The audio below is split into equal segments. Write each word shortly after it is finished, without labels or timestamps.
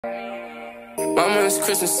Mama's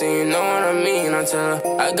Christmas, and you know what I mean. I tell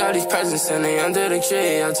her, I got these presents and they under the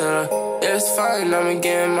tree. I tell her, yeah, it's fine, I'ma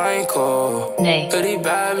get my call. Goody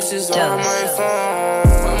bad bitches on my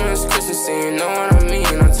phone. Mama's Christmas, and you know what I mean.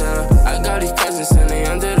 I tell her, I got these presents and they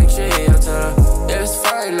under the tree. I tell her, yeah, it's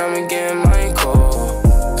fine, I'ma get my call.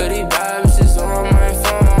 Goody bad bitches on my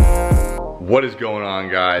phone. What is going on,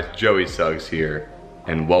 guys? Joey Suggs here,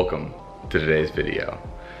 and welcome to today's video.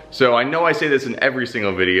 So I know I say this in every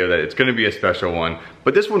single video that it's gonna be a special one,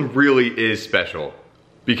 but this one really is special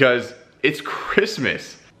because it's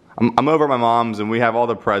Christmas. I'm over at my mom's and we have all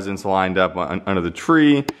the presents lined up under the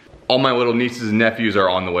tree. All my little nieces and nephews are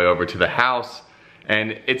on the way over to the house,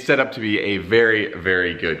 and it's set up to be a very,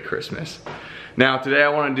 very good Christmas. Now today I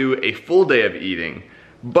wanna do a full day of eating,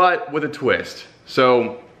 but with a twist.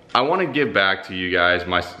 So I wanna give back to you guys,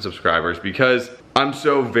 my subscribers, because I'm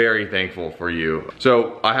so very thankful for you.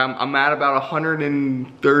 So I'm at about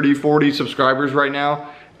 130, 40 subscribers right now.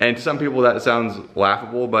 And to some people that sounds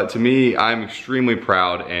laughable, but to me, I'm extremely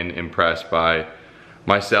proud and impressed by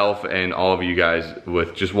myself and all of you guys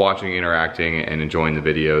with just watching, interacting, and enjoying the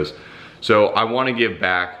videos. So I wanna give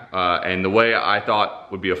back, and the way I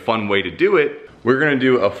thought would be a fun way to do it, we're gonna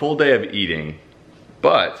do a full day of eating,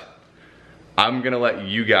 but I'm gonna let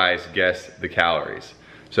you guys guess the calories.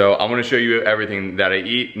 So I'm gonna show you everything that I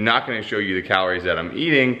eat, not gonna show you the calories that I'm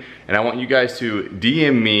eating, and I want you guys to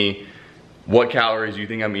DM me what calories you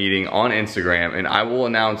think I'm eating on Instagram, and I will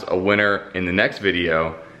announce a winner in the next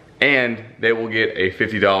video, and they will get a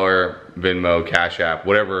 $50 Venmo, Cash App,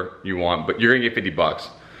 whatever you want, but you're gonna get 50 bucks.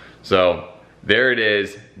 So there it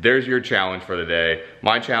is, there's your challenge for the day.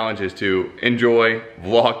 My challenge is to enjoy,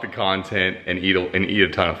 vlog the content, and eat a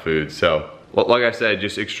ton of food. So like I said,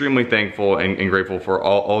 just extremely thankful and grateful for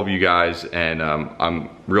all of you guys, and I'm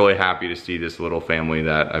really happy to see this little family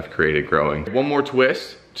that I've created growing. One more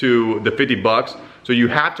twist to the 50 bucks. So you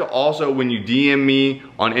have to also, when you DM me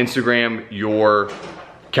on Instagram your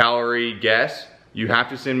calorie guess, you have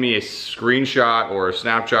to send me a screenshot or a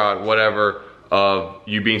Snapshot, whatever, of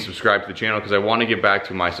you being subscribed to the channel, because I want to get back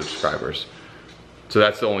to my subscribers. So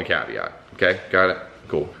that's the only caveat, okay? Got it?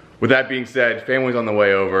 Cool. With that being said, family's on the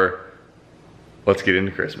way over. Let's get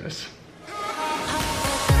into Christmas.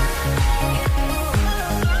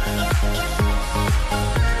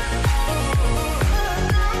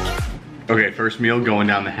 Okay, first meal going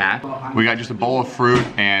down the hatch. We got just a bowl of fruit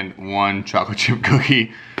and one chocolate chip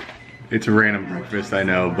cookie. It's a random breakfast, I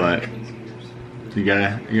know, but you're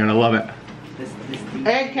gonna love it.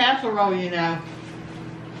 Egg casserole, you know.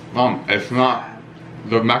 It's not,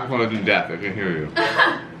 the microphone doesn't do death, I can hear you.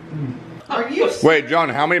 Are you serious? Wait, John,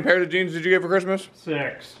 how many pairs of jeans did you get for Christmas?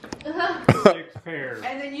 6. 6 pairs.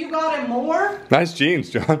 And then you got him more? Nice jeans,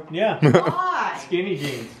 John. Yeah. Why? Skinny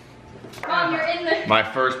jeans. Mom, you're in the My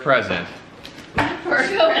first present.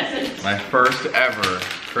 first present. My first ever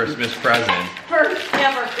Christmas present. First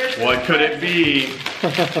ever Christmas. What could it be?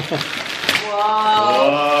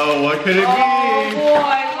 Whoa. Whoa, what could it Oh be? boy,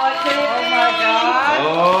 what could it be? Oh my God.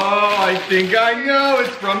 Oh, I think I know.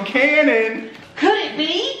 It's from Canon. Could it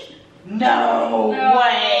be? No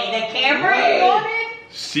way. The camera you wanted?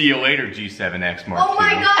 See you later, G7X Mark Oh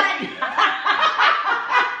my II. God.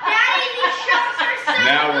 Daddy, these shots are so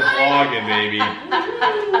Now we're good. vlogging, baby.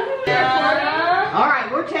 All right,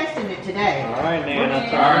 we're testing it today. All right, Nana. We're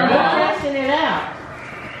testing it out.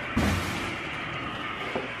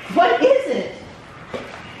 What is it?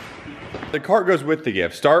 The cart goes with the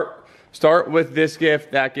gift. Start with this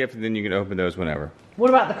gift, that gift, and then you can open those whenever. What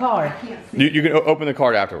about the card? You can open the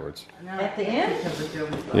card afterwards. At the end?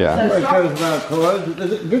 Yeah. So start- about Karud.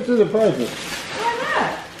 This is a present. What's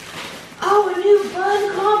that? Oh, a new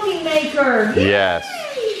bun coffee maker. Yes.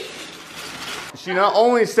 She not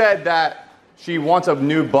only said that she wants a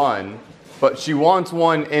new bun, but she wants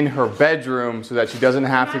one in her bedroom so that she doesn't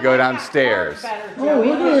have to go downstairs. Oh,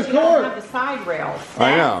 look at the cart. Have the side rails.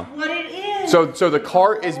 I know. That's what it is. So the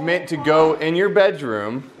cart is meant to go in your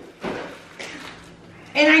bedroom.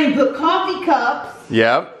 And I can put coffee cups.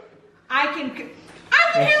 Yep. I can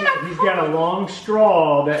have my He's got a long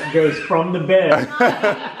straw that goes from the bed.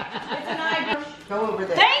 Go over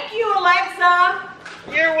there. Thank you, Alexa.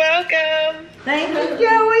 You're welcome. Thank you,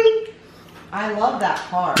 Joey. I love that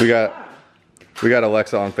part. We got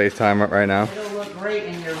Alexa on FaceTime right now. It'll look great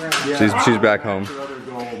in your room. She's back home.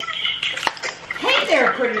 Hey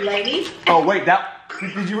there, pretty lady. Oh wait,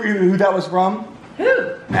 did you read who that was from?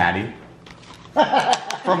 Who? Maddie.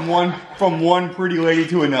 From one pretty lady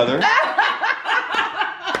to another.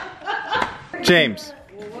 James,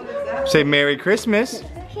 say Merry Christmas.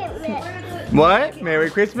 What? Merry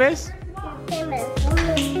Christmas?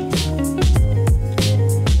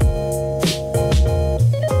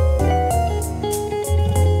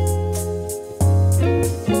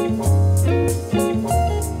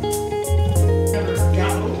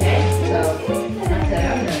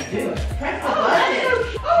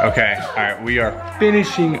 Okay, all right, we are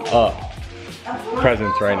finishing up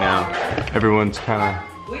presents right now. Everyone's kind of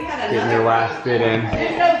getting their last bit in.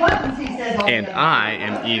 And I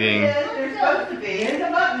am eating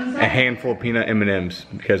a handful of peanut M&Ms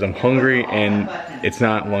because I'm hungry and it's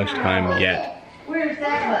not lunchtime yet.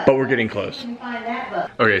 But we're getting close.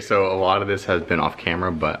 Okay, so a lot of this has been off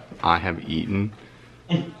camera, but I have eaten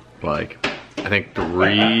like, I think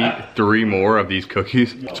three more of these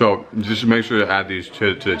cookies. So just make sure to add these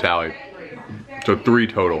to the tally. So 3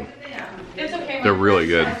 total. They're really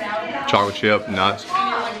good. Chocolate chip, nuts.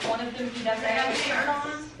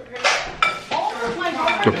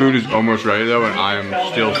 The food is almost ready though, and I am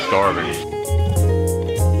still starving.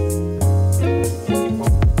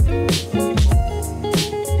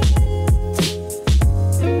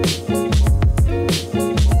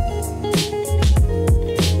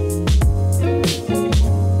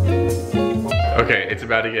 Okay, it's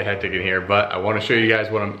about to get hectic in here, but I want to show you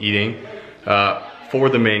guys what I'm eating for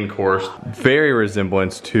the main course. Very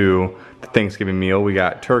resemblance to the Thanksgiving meal. We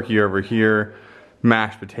got turkey over here,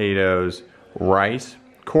 mashed potatoes, rice,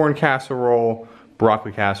 corn casserole,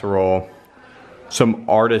 broccoli casserole, some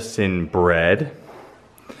artisan bread.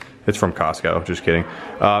 It's from Costco, just kidding.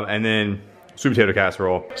 And then sweet potato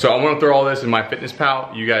casserole. So I'm gonna throw all this in my Fitness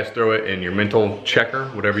Pal. You guys throw it in your mental checker,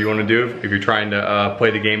 whatever you wanna do if you're trying to play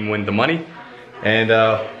the game and win the money. And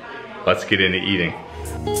let's get into eating.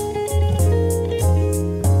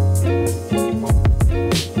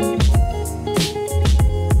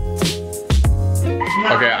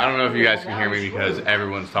 Okay, I don't know if you guys can hear me because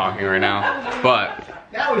everyone's talking right now, but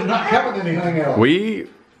That was not having anything else. we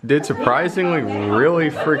did surprisingly really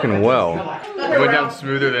freaking well. It went down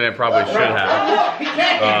smoother than it probably should have.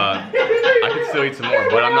 I could still eat some more,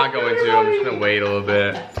 but I'm not going to. I'm just gonna wait a little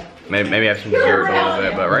bit. Maybe have some dessert a little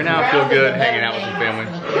bit, but right now I feel good hanging out with some family.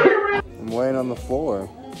 I'm laying on the floor.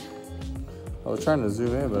 I was trying to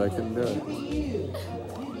zoom in, but I couldn't do it.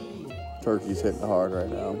 Turkey's hitting hard right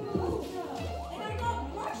now.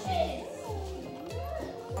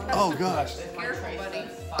 Oh gosh.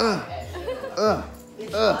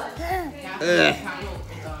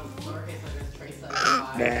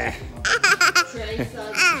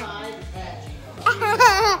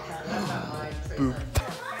 Boop.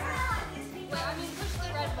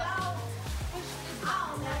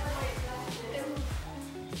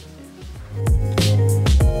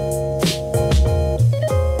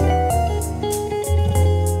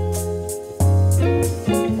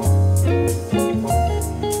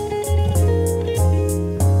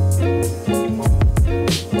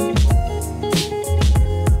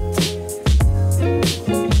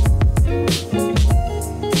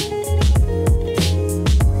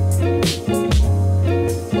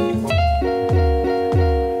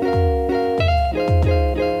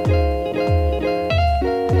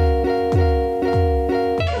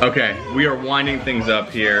 Okay, we are winding things up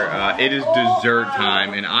here. It is dessert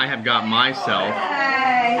time, and I have got myself,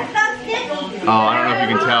 I don't know if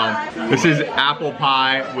you can tell, this is apple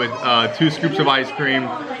pie with 2 scoops of ice cream,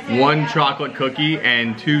 1 chocolate cookie,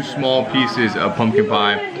 and 2 small pieces of pumpkin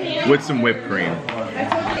pie with some whipped cream.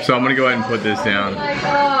 So I'm gonna go ahead and put this down,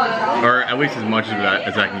 or at least as much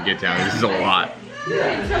as I can get down. This is a lot.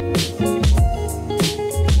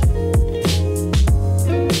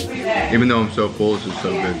 Even though I'm so full, this is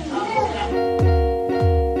so good.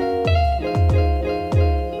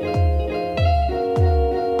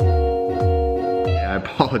 I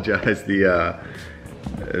apologize, the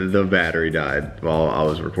battery died while I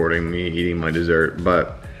was recording me eating my dessert,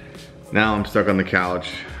 but now I'm stuck on the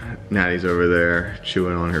couch. Natty's over there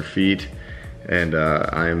chewing on her feet, and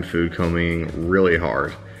I am food combing really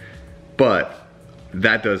hard. But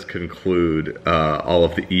that does conclude all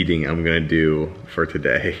of the eating I'm gonna do for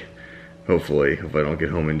today. Hopefully, if I don't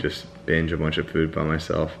get home and just binge a bunch of food by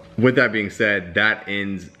myself. With that being said, that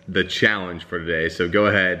ends the challenge for today. So go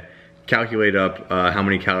ahead, calculate up how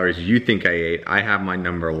many calories you think I ate. I have my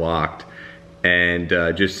number locked. And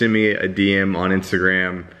just send me a DM on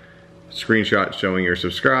Instagram, screenshot showing you're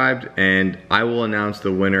subscribed, and I will announce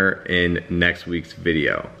the winner in next week's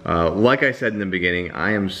video. Like I said in the beginning,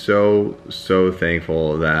 I am so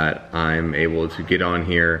thankful that I'm able to get on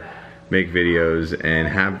here, make videos, and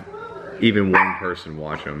have even one person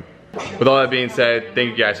watch them. With all that being said,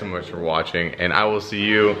 thank you guys so much for watching, and I will see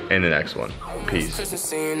you in the next one. Peace.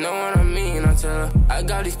 You know what I mean? I tell her I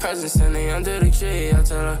got these presents and they under the tree. I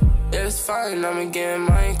tell her it's fine, I'ma get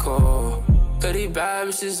my call. Pretty bad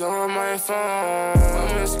bitches on my phone.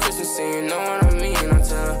 Mama, it's Christmas and you know what I mean? I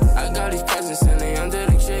tell her I got these presents and they under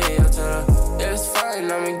the tree. I tell her it's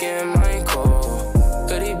fine, I'ma get my